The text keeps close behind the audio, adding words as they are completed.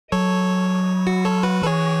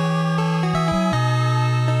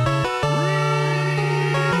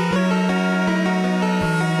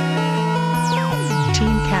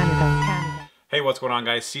what's going on,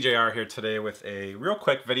 guys? SeeJayAre here today with a real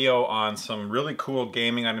quick video on some really cool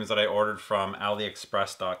gaming items that I ordered from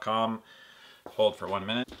AliExpress.com. Hold for 1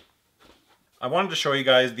 minute. I wanted to show you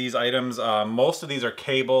guys these items. Most of these are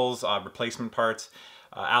cables, replacement parts.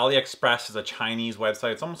 AliExpress is a Chinese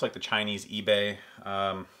website. It's almost like the Chinese eBay.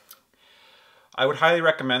 I would highly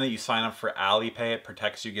recommend that you sign up for Alipay. It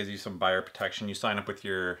protects you, gives you some buyer protection. You sign up with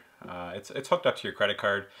your, it's hooked up to your credit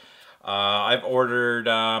card. I've ordered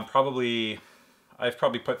I've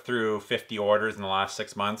probably put through 50 orders in the last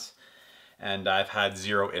 6 months, and I've had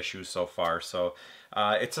 0 issues so far. So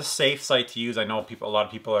it's a safe site to use. I know a lot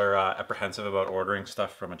of people are apprehensive about ordering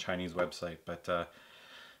stuff from a Chinese website, but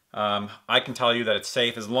I can tell you that it's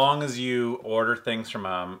safe as long as you order things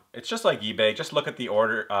from, it's just like eBay. Just look at the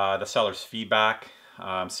order, the seller's feedback,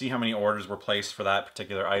 see how many orders were placed for that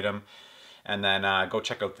particular item, and then go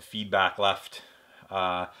check out the feedback left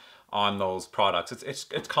on those products.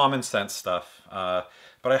 It's common sense stuff,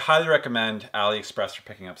 but I highly recommend AliExpress for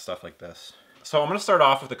picking up stuff like this. So I'm going to start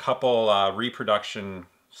off with a couple reproduction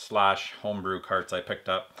 / homebrew carts I picked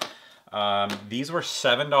up. These were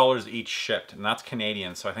 $7 each shipped, and that's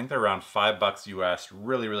Canadian, so I think they're around $5 US,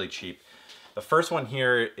 really cheap. The first one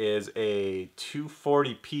here is a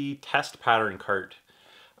 240p test pattern cart.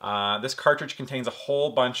 This cartridge contains a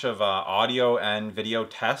whole bunch of audio and video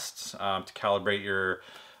tests to calibrate your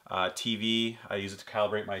TV. I use it to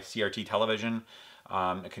calibrate my CRT television.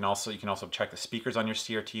 You can also check the speakers on your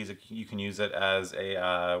CRTs. You can use it as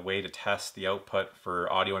a way to test the output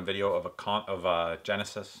for audio and video of a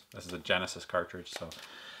Genesis. This is a Genesis cartridge, so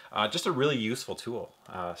just a really useful tool.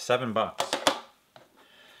 $7.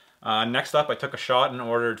 Next up, I took a shot and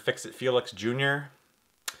ordered Fix-It Felix Jr.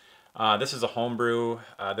 This is a homebrew.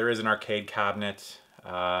 There is an arcade cabinet.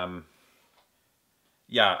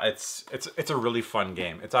 Yeah, it's a really fun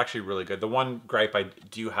game. It's actually really good. The one gripe I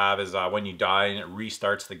do have is when you die and it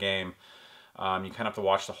restarts the game, you kind of have to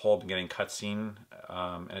watch the whole beginning cutscene,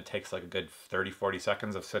 and it takes like a good 30-40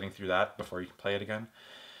 seconds of sitting through that before you can play it again.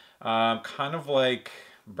 Kind of like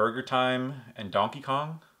Burger Time and Donkey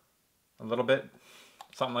Kong, a little bit.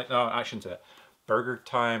 Something like, no, I shouldn't say that. Burger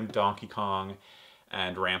Time, Donkey Kong,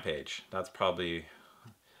 and Rampage. That's probably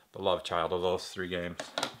the love child of those 3 games.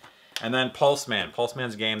 And then Pulseman.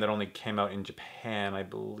 Pulseman's a game that only came out in Japan, I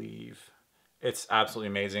believe. It's absolutely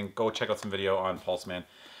amazing. Go check out some video on Pulseman.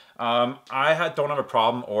 I don't have a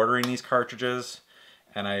problem ordering these cartridges,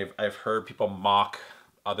 and I've heard people mock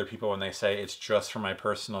other people when they say it's just for my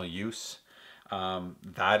personal use.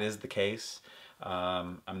 That is the case.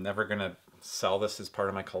 I'm never gonna sell this as part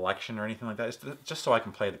of my collection or anything like that. It's just so I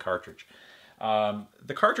can play the cartridge. The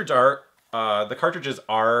cartridges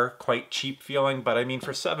are quite cheap feeling, but I mean,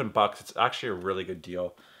 for $7, it's actually a really good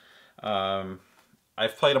deal.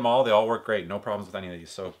 I've played them all. They all work great. No problems with any of these.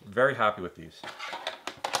 So very happy with these.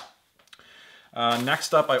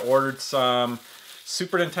 Next up, I ordered some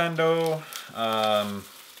Super Nintendo,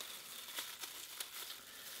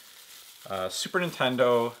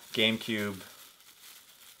 GameCube,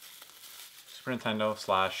 Super Nintendo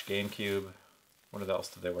 / GameCube. What else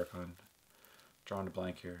did they work on? Drawing a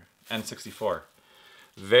blank here. N64.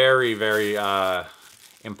 Very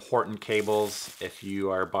important cables if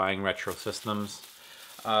you are buying retro systems.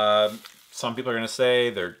 Some people are going to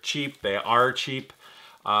say they're cheap. They are cheap.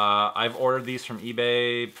 I've ordered these from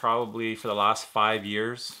eBay probably for the last 5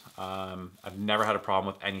 years. I've never had a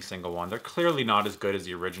problem with any single one. They're clearly not as good as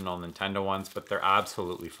the original Nintendo ones, but they're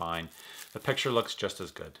absolutely fine. The picture looks just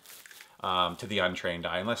as good to the untrained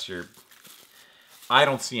eye, unless you're... I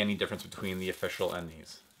don't see any difference between the official and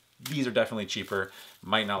these. These are definitely cheaper,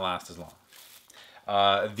 might not last as long.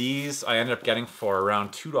 These I ended up getting for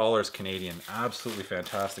around $2 Canadian. Absolutely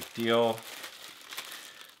fantastic deal.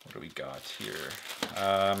 What do we got here?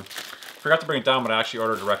 Forgot to bring it down, but I actually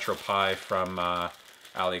ordered a Retro Pi from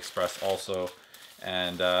AliExpress also.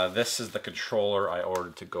 And this is the controller I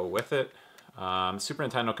ordered to go with it. Super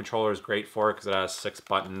Nintendo controller is great for it because it has 6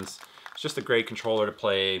 buttons. It's just a great controller to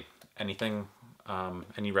play anything,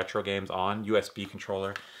 any retro games on. USB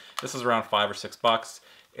controller. This is around $5 or $6.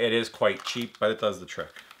 It is quite cheap, but it does the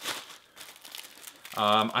trick.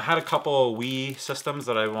 I had a couple Wii systems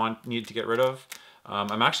that I needed to get rid of.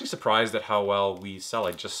 I'm actually surprised at how well Wii sell.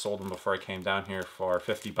 I just sold them before I came down here for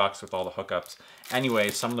 $50 with all the hookups.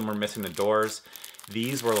 Anyway, some of them were missing the doors.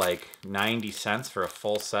 These were like 90 cents for a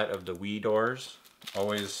full set of the Wii doors.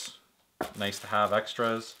 Always nice to have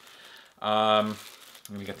extras. Let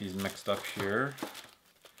me get these mixed up here.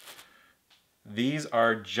 These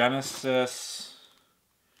are Genesis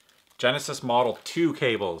Model 2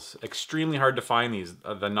 cables. Extremely hard to find these,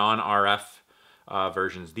 the non-RF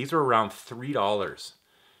versions. These are around $3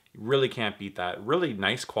 You really can't beat that. Really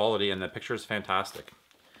nice quality, and the picture is fantastic.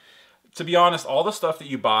 To be honest, all the stuff that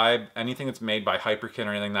you buy, anything that's made by Hyperkin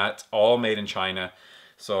or anything, that's all made in China.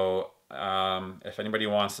 So if anybody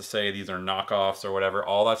wants to say these are knockoffs or whatever,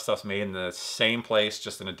 all that stuff's made in the same place,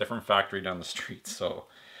 just in a different factory down the street. So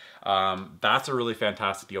that's a really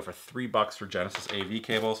fantastic deal for $3 for Genesis AV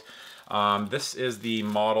cables. This is the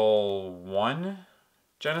Model 1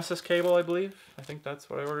 Genesis cable, I believe. I think that's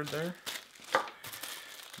what I ordered there.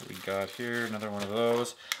 We got here another one of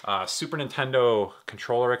those. Super Nintendo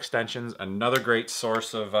controller extensions, another great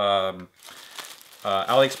source of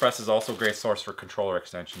AliExpress is also a great source for controller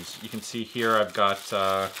extensions. You can see here I've got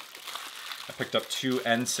I picked up 2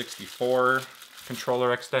 N64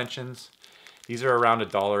 controller extensions. These are around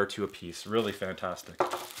 $1 or $2 a piece. Really fantastic.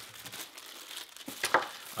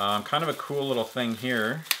 Kind of a cool little thing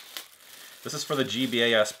here. This is for the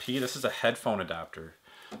GBA SP. This is a headphone adapter.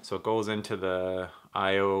 So it goes into the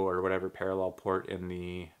IO or whatever parallel port in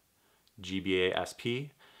the GBA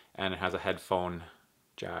SP, and it has a headphone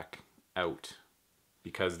jack out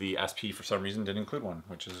because the SP for some reason didn't include one,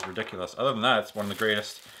 which is ridiculous. Other than that, it's one of the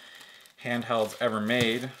greatest handhelds ever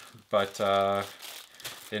made, but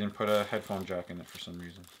they didn't put a headphone jack in it for some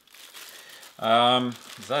reason.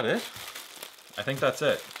 Is that it? I think that's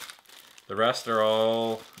it. The rest are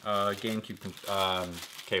all GameCube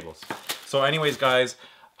cables. So anyways, guys,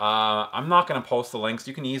 I'm not going to post the links.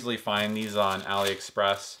 You can easily find these on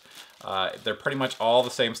AliExpress. They're pretty much all the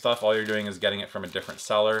same stuff. All you're doing is getting it from a different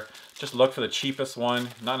seller. Just look for the cheapest one,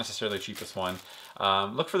 not necessarily the cheapest one.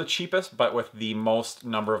 Look for the cheapest, but with the most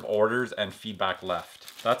number of orders and feedback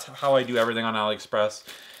left. That's how I do everything on AliExpress.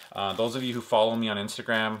 Those of you who follow me on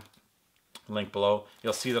Instagram, link below,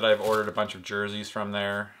 you'll see that I've ordered a bunch of jerseys from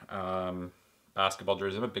there. Basketball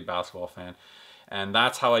jerseys. I'm a big basketball fan. And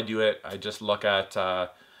that's how I do it. I just look at,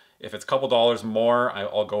 if it's a couple dollars more,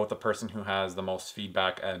 I'll go with the person who has the most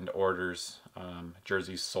feedback and orders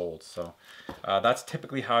jerseys sold. So that's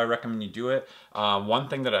typically how I recommend you do it. One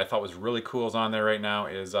thing that I thought was really cool is on there right now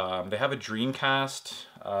is they have a Dreamcast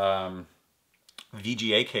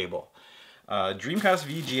VGA cable. Dreamcast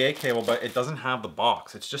VGA cable, but it doesn't have the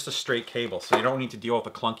box. It's just a straight cable, so you don't need to deal with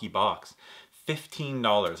a clunky box.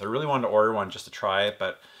 $15. I really wanted to order one just to try it,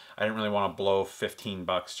 but I didn't really want to blow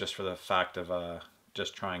 $15 just for the fact of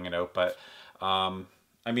just trying it out. But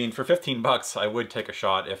I mean, for $15, I would take a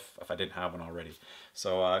shot if I didn't have one already.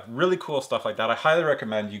 So really cool stuff like that. I highly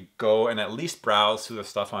recommend you go and at least browse through the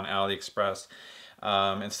stuff on AliExpress.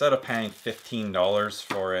 Instead of paying $15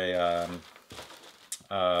 for a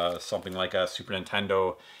something like a Super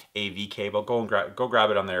Nintendo AV cable, go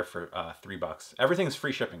grab it on there for $3. Everything's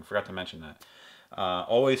free shipping. Forgot to mention that.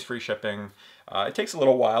 Always free shipping. It takes a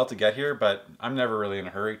little while to get here, but I'm never really in a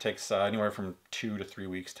hurry. It takes anywhere from 2 to 3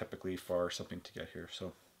 weeks typically for something to get here.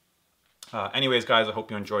 So anyways, guys, I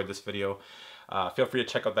hope you enjoyed this video. Feel free to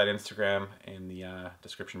check out that Instagram in the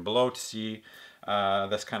description below to see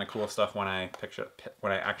this kind of cool stuff when I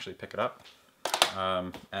actually pick it up.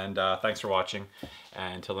 Thanks for watching,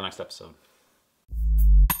 and until the next episode.